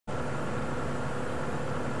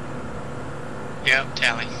Yep,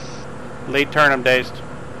 tally. Lead turn, I'm dazed.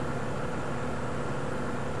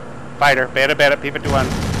 Fighter, bandit, P51.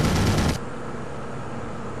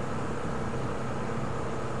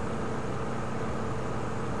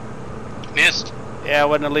 Missed. Yeah, it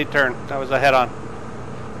wasn't a lead turn. That was a head on.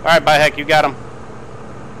 Alright, by heck, you got him.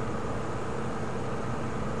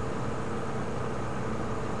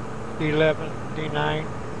 D11, D9,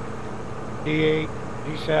 D8,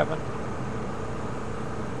 D7.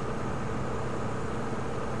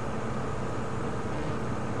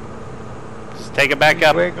 Just take it back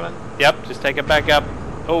up. Wiggling. Yep, just take it back up.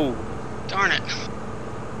 Oh. Darn it.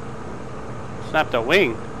 Snapped a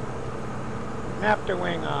wing. Snapped the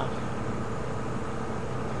wing off.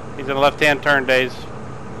 He's in a left-hand turn, Daze.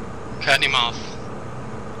 Cutting him off.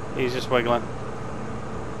 He's just wiggling.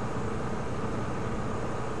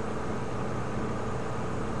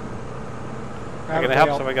 I'm gonna help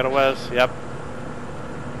somebody go to Wes. Yep.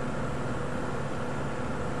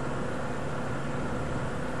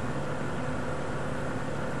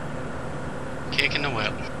 Kicking the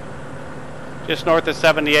whip. Just north of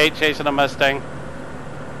 78, chasing a Mustang.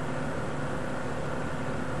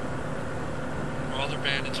 All other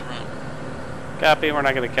bandits around. Copy, we're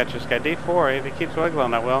not gonna catch this guy. D4, if he keeps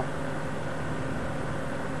wiggling, I will.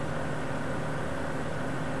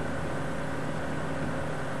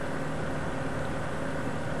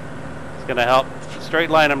 It's gonna help. Straight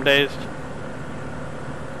line him, Dazed.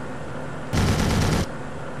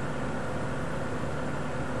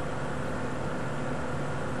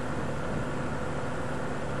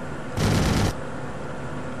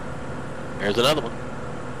 There's another one.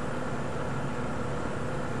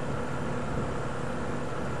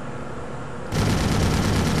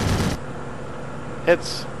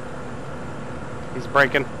 Hits. He's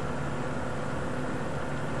breaking.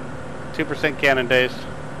 2% cannon dazed.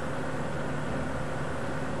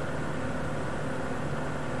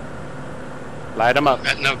 Light him up.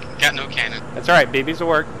 Got no cannon. That's alright, BB's will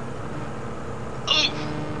work. Ooh!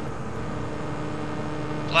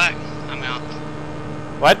 Black, I'm out.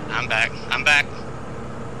 What? I'm back. I'm back.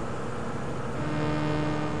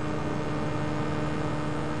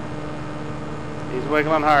 He's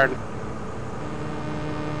wiggling hard.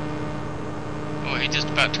 Oh, he just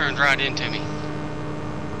about turned right into me.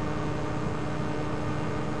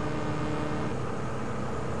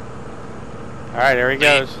 Alright, here he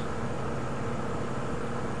goes.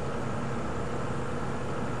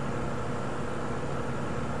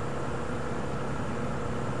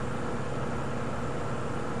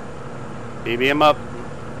 BB him up.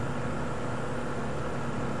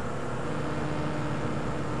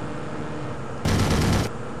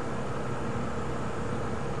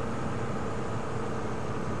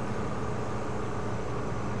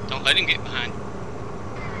 Don't let him get behind.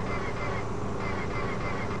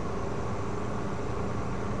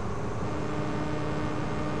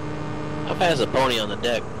 How fast is a pony on the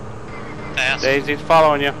deck? Fast. Daisy's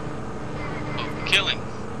following you. Oh, kill him.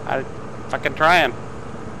 I'm fucking trying.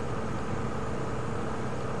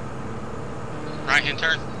 Right hand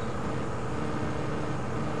turn.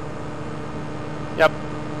 Yep.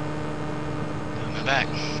 Coming back.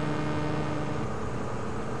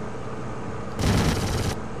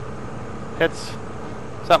 Hits.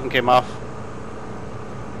 Something came off.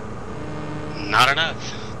 Not enough.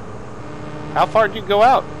 How far did you go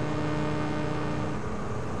out?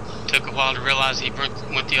 Took a while to realize he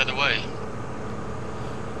went the other way.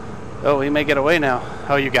 Oh, he may get away now.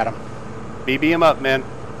 Oh, you got him. BB him up, man.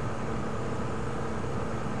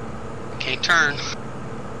 Can't turn. It's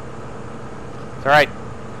alright.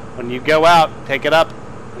 When you go out, take it up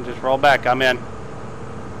and just roll back. I'm in.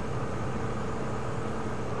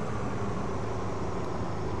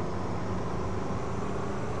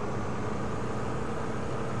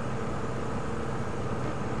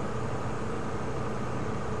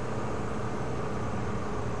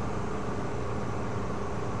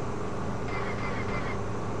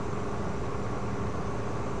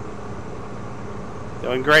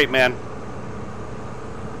 Doing great, man.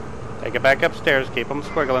 Take it back upstairs. Keep them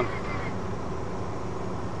squiggling.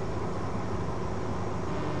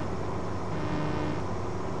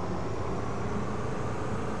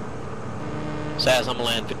 Saz, I'm gonna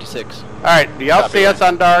land 56. Alright, do y'all Copy see that. us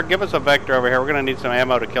on dark? Give us a vector over here. We're going to need some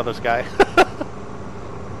ammo to kill this guy.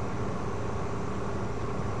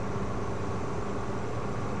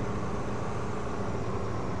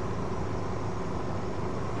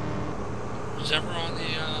 Was ever on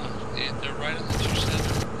they're right on the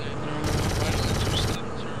 27. They're right on the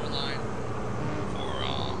 270 line for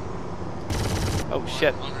Oh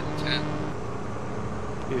shit. 110.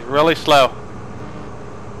 He's really slow.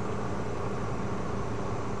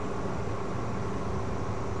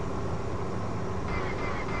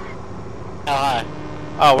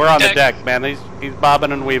 Oh, we're on the Deck. deck, man. He's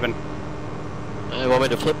bobbing and weaving. You want me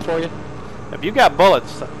to flip for you? If you got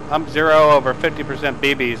bullets, I'm 0 over 50%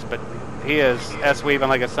 BBs, but he is S-weaving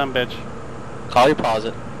like a sumbitch. Call your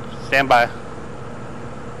posit. Stand by.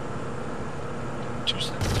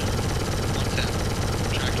 270.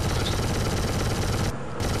 110. Tracking west.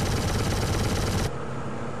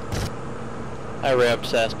 I revved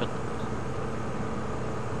Saspin.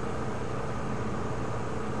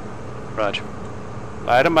 Roger.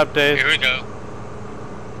 Item update. Here we go.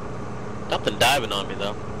 Nothing diving on me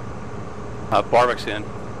though. Barwick's in.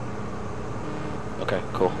 Okay,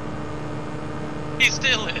 cool. He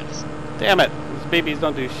still is. Damn it. These BBs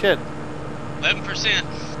don't do shit. 11%.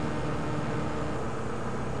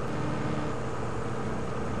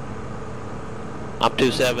 I'm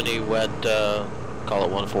 270, wet, call it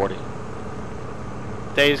 140.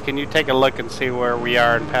 Days, can you take a look and see where we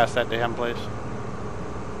are and pass that to him, please?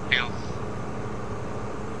 Hang on.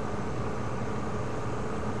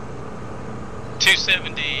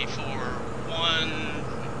 270 for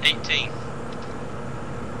 118.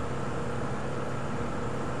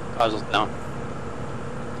 Puzzle's down.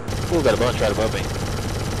 Ooh, got a bunch right above me.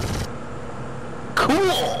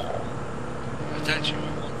 Cool! That's actually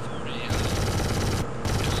 140.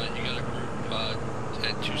 You got a group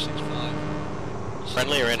at 265.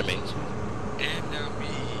 Friendly or enemy?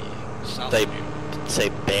 Enemy. South They of you. say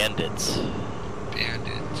bandits.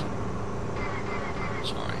 Bandit.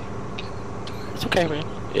 Sorry. It's okay, man.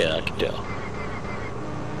 Yeah, I can tell.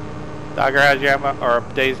 Dogger, how's your ammo? Or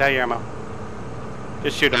Days, how's your ammo?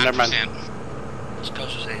 Just shoot him, never mind. 9%. This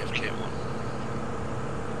goes as AFK 1.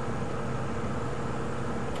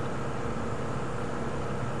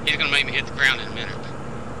 He's gonna make me hit the ground in a minute.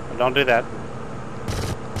 Don't do that.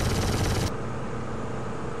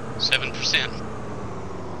 7%.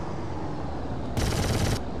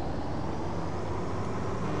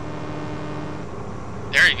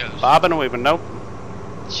 There he goes. Bobbing and weaving. Nope.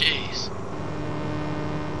 Jeez.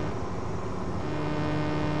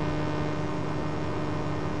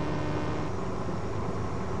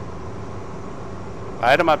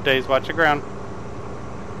 Item updates. Watch your ground.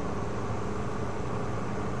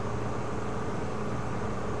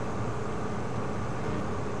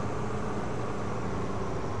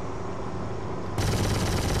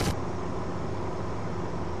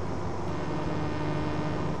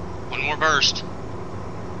 One more burst.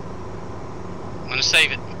 I'm gonna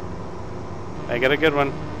save it. Make it a good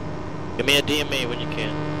one. Give me a DME when you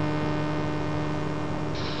can.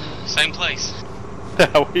 Same place.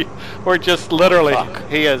 We're just literally, Fuck.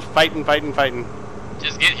 he is fighting.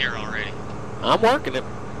 Just get here already. I'm working it.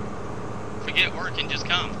 Forget working, just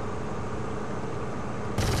come.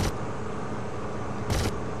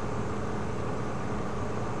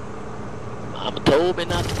 Mama told me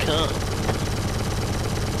not to come.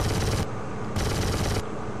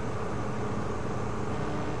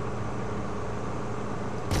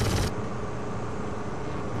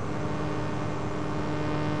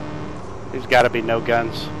 There's got to be no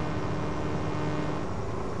guns.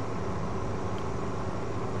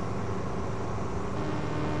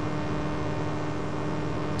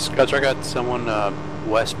 Scouts, I got someone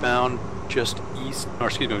westbound, just east, or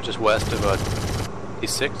excuse me, just west of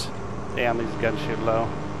E6. Damn, these guns shoot low.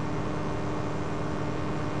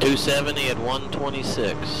 270 at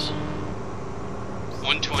 126.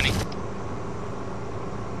 120.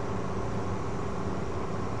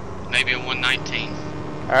 Maybe a 119.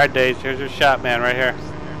 All right, Days, here's your shot, man, right here.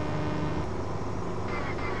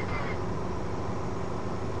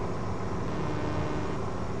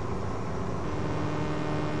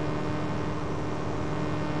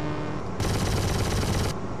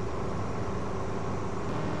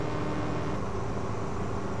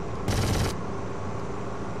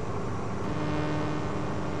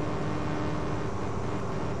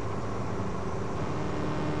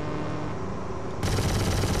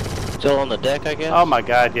 Still on the deck, I guess? Oh my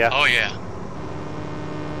God, yeah. Oh yeah.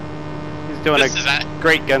 He's doing This is a that.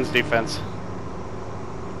 great guns defense.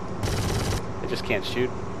 They just can't shoot.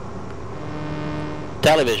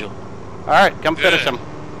 Televisual. All right, come finish Good. him.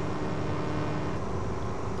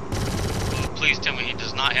 Oh, please tell me he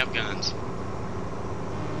does not have guns.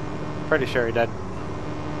 Pretty sure he did.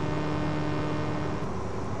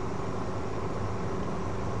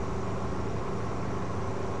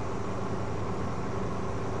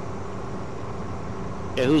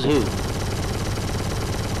 Yeah, who's who?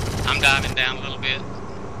 I'm diving down a little bit.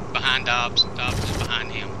 Behind Dobbs. Dobbs is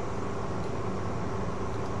behind him.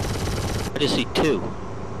 I just see two.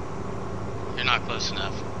 You're not close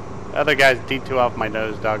enough. The other guy's D2 off my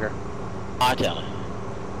nose, Dogger. I tell it.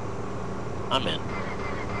 I'm in.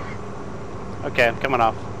 Okay, I'm coming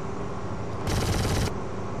off.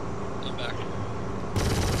 I'm back.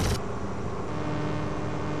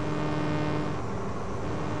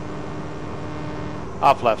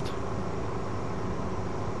 Off left.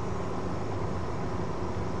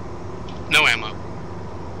 No ammo.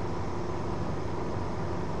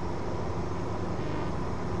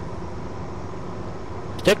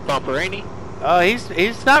 Stick bumper, ain't he?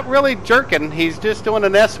 He's not really jerking. He's just doing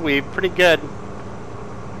an S-weave pretty good.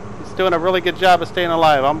 He's doing a really good job of staying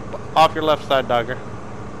alive. I'm off your left side, Dogger.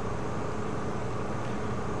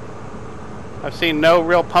 I've seen no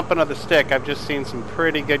real pumping of the stick. I've just seen some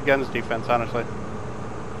pretty good guns defense, honestly.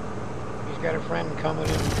 He's got a friend coming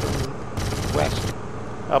in from west.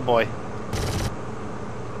 Oh boy.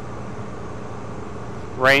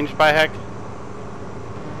 Range by heck?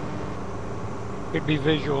 Could be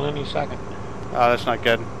visual any second. Oh, that's not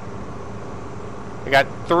good. I got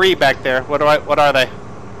 3 back there. What are they?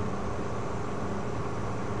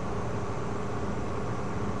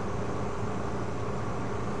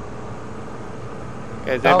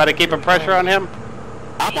 Okay, is anybody keeping pressure on him?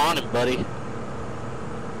 I'm on him, buddy.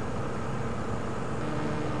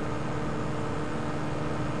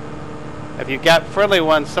 If you got friendly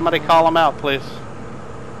ones, somebody call them out, please.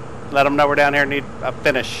 Let them know we're down here and need a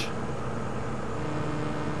finish.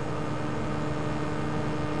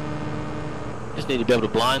 Just need to be able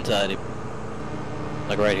to blindside him.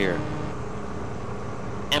 Like right here.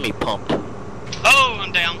 And he pumped. Oh,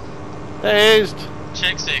 I'm down. Dazed.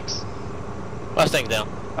 Check 6. Last thing down.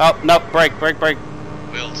 Oh, no, break.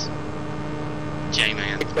 Wheels.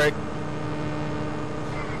 J-man. Break.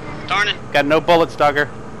 Darn it. Got no bullets, Dogger.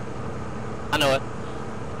 I know it.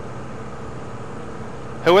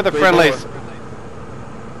 Who are the friendlies?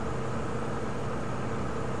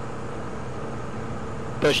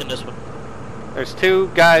 Pushing this one. There's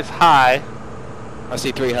 2 guys high. I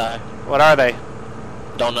see 3 high. What are they?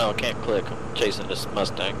 Don't know, can't click. I'm chasing this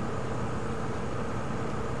Mustang.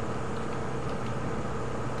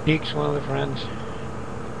 Deke's one of the friends.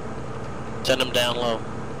 Send him down low.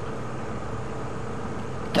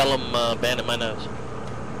 Tell him abandon my nose.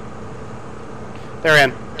 They're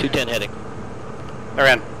in. 210 heading.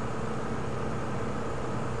 They're in.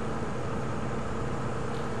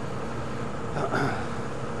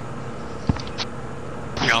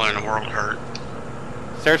 Y'all are in a world of hurt.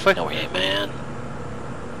 Seriously? No, we ain't, man.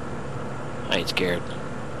 I ain't scared.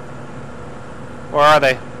 Where are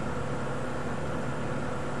they?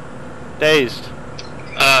 Dazed.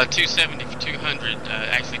 270 for 200.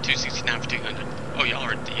 Actually, 269 for 200. Oh, y'all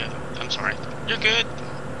are at the other. I'm sorry. You're good.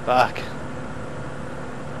 Fuck.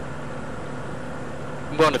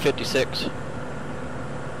 I'm going to 56.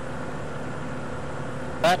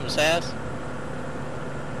 What happened, Sass?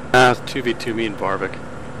 It's 2v2 me and Barvik.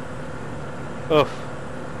 Oof.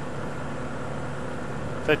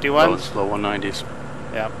 51? Slow 190s.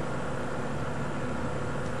 Yeah.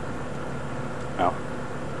 Oh.